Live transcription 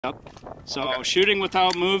Yep. So shooting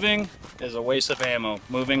without moving is a waste of ammo.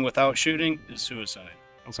 Moving without shooting is suicide.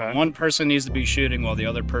 Okay. So one person needs to be shooting while the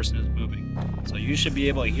other person is moving. So you should be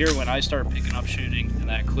able to hear when I start picking up shooting, and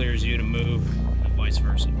that clears you to move, and vice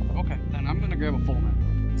versa. Okay, then I'm gonna grab a full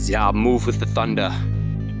man. Yeah, move with the thunder.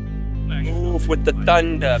 Move with the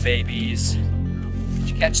thunder, babies. Did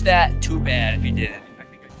you catch that? Too bad if you didn't.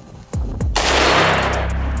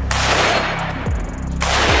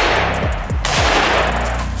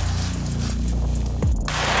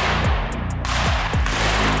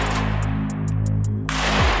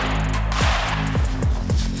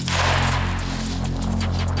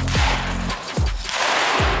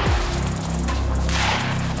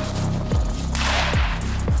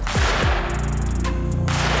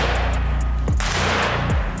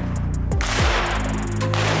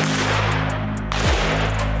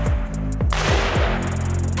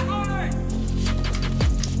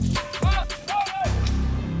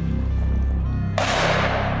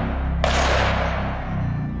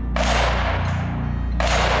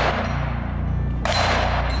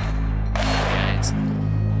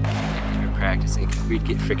 Practicing, we'd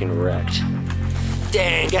get freaking wrecked.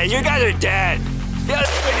 Dang, guys, you guys are dead. You guys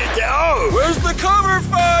are freaking dead. Oh, where's the cover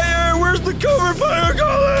fire? Where's the cover fire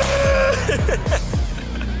going?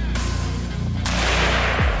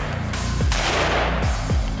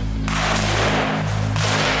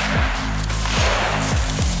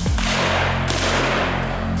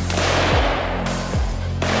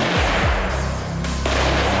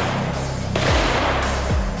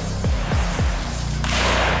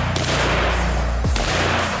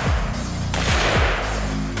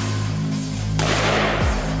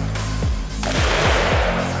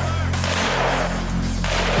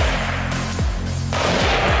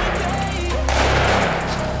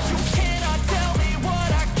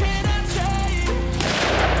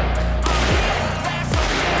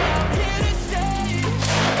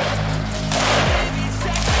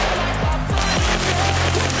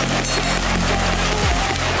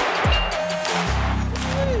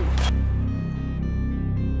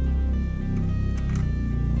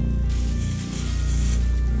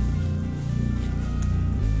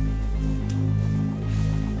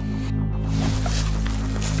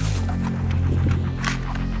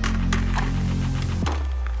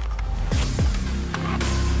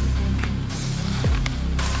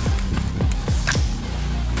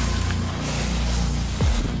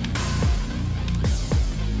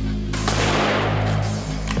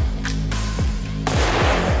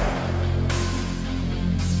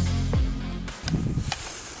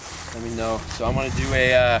 So I'm gonna do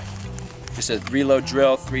a just a reload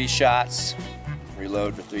drill, 3 shots.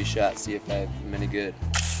 Reload for 3 shots, see if I'm any good.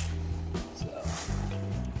 So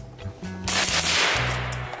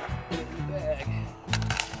get it in the bag.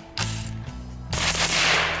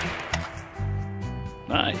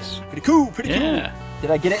 Nice. Pretty cool, pretty cool.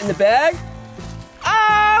 Did I get it in the bag?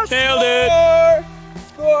 Oh, nailed it!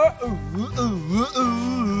 Score! Ooh, ooh,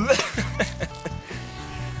 ooh.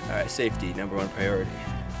 All right, safety, #1 priority.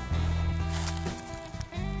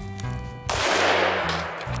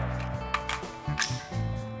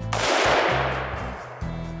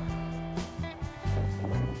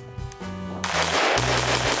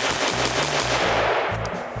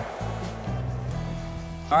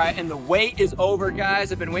 All right, and the wait is over,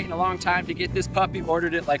 guys. I've been waiting a long time to get this puppy.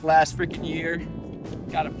 Ordered it like last freaking year.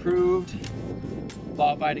 Got approved.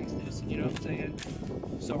 Law-abiding citizen, you know what I'm saying?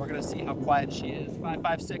 So we're gonna see how quiet she is.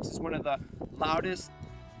 5.56 is one of the loudest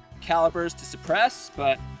calibers to suppress,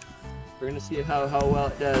 but we're gonna see how well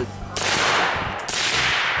it does.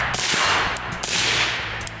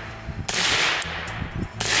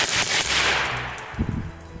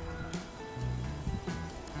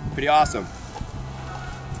 Pretty awesome.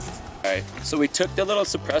 All right, so we took the little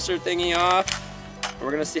suppressor thingy off, and we're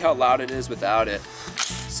gonna see how loud it is without it.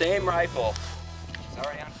 Same rifle. It's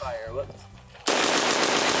already on fire. Whoops.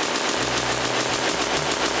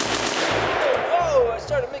 Whoa, it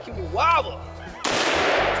started making me wobble.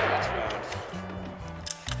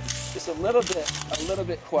 Just a little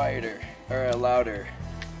bit quieter, or louder.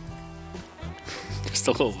 Just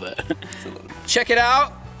a little bit. Check it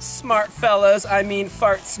out, smart fellas, I mean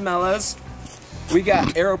fart smellas. We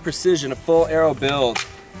got Arrow Precision, a full arrow build.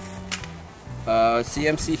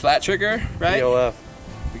 CMC flat trigger, right? POF.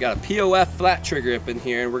 We got a POF flat trigger up in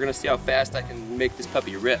here, and we're gonna see how fast I can make this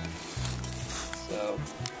puppy rip. So,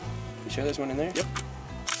 you sure there's one in there? Yep.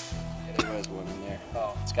 Yeah, there was one in there.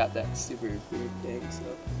 Oh, it's got that super weird thing, so.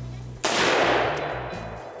 I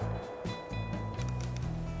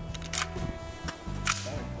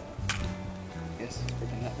guess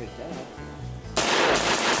freaking not right down.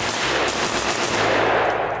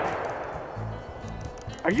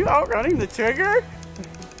 Are you outrunning the trigger?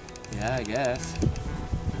 Yeah, I guess.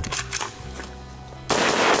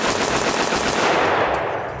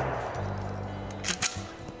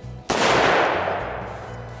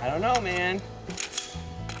 I don't know, man.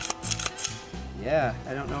 Yeah,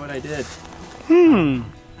 I don't know what I did.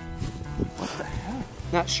 What the hell?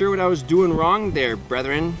 Not sure what I was doing wrong there,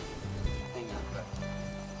 brethren.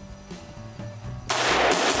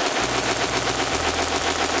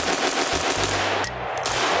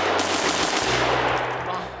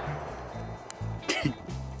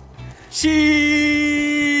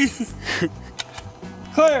 Cheese!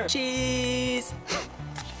 Clear! Cheese!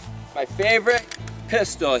 My favorite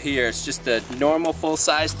pistol here is just a normal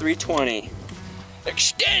full-size 320.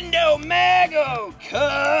 Extendo Mago,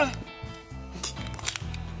 cuh!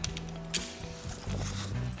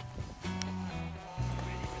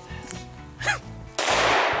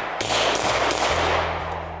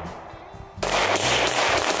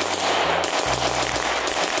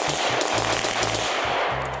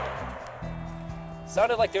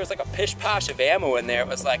 Sounded like there was like a pish posh of ammo in there. It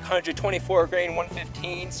was like 124 grain,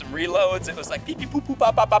 115, some reloads. It was like beep beep boop boop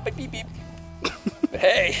pop pop pop beep beep beep. But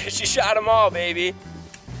hey, she shot them all, baby.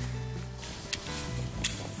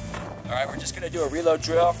 All right, we're just gonna do a reload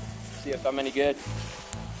drill. See if I'm any good.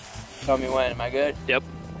 Tell me when. Am I good? Yep.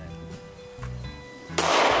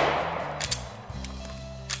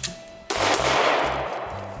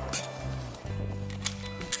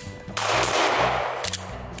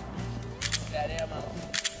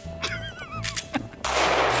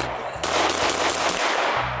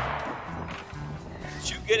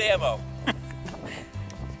 Good ammo.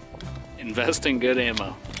 Invest in good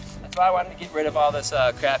ammo. That's why I wanted to get rid of all this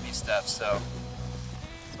crappy stuff, so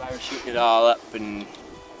that's why we're shooting it all up, and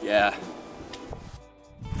yeah.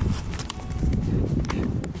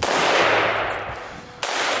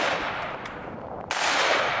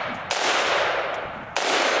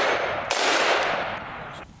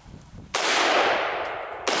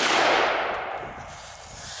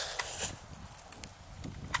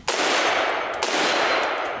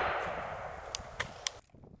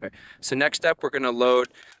 So next up, we're gonna load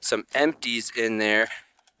some empties in there.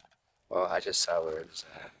 Well, I just saw where it was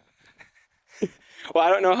at. Well, I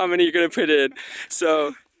don't know how many you're gonna put in. So,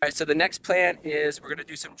 all right, so the next plan is we're gonna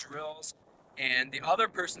do some drills, and the other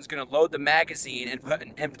person's gonna load the magazine and put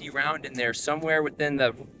an empty round in there somewhere within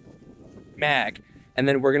the mag. And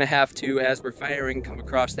then we're gonna have to, as we're firing, come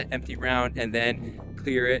across that empty round and then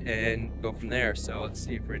clear it and go from there. So let's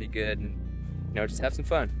see if we're any good. And, you know, just have some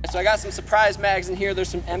fun. So I got some surprise mags in here. There's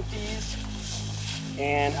some empties.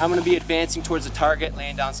 And I'm gonna be advancing towards the target,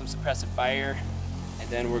 laying down some suppressive fire. And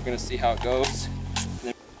then we're gonna see how it goes.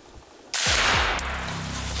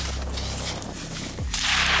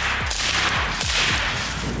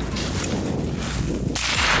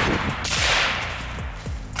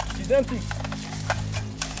 She's empty.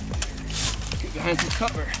 Get behind some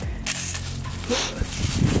cover.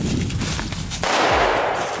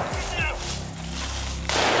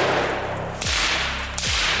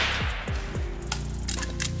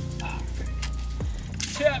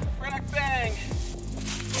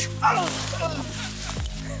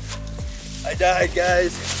 I died,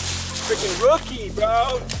 guys. Freaking rookie,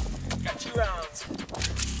 bro. Got 2 rounds.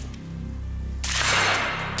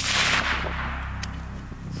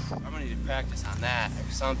 I'm gonna need to practice on that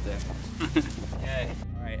or something. Okay.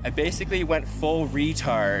 All right, I basically went full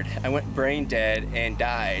retard. I went brain dead and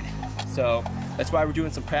died. So that's why we're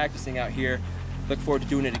doing some practicing out here. Look forward to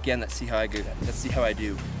doing it again. Let's see how I do. Let's see how I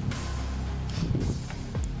do.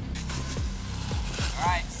 All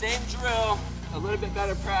right, same drill, a little bit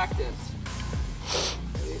better practice.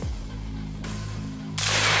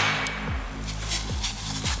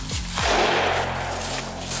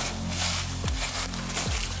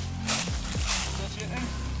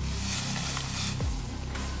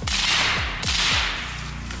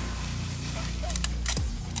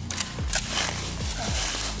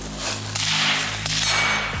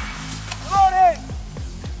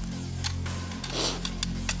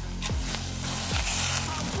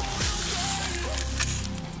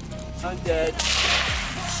 I'm dead.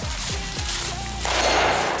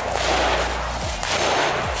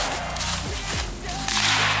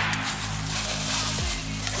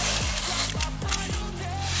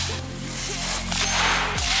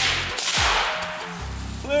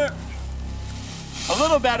 Clear. A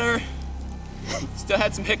little better. Still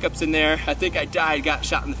had some hiccups in there. I think I died, got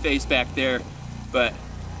shot in the face back there, but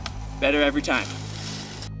better every time.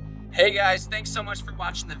 Hey guys, thanks so much for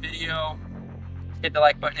watching the video. Hit the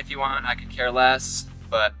like button if you want, I could care less,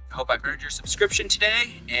 but I hope I earned your subscription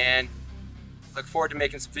today, and look forward to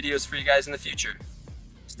making some videos for you guys in the future.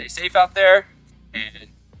 Stay safe out there, and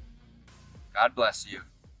God bless you.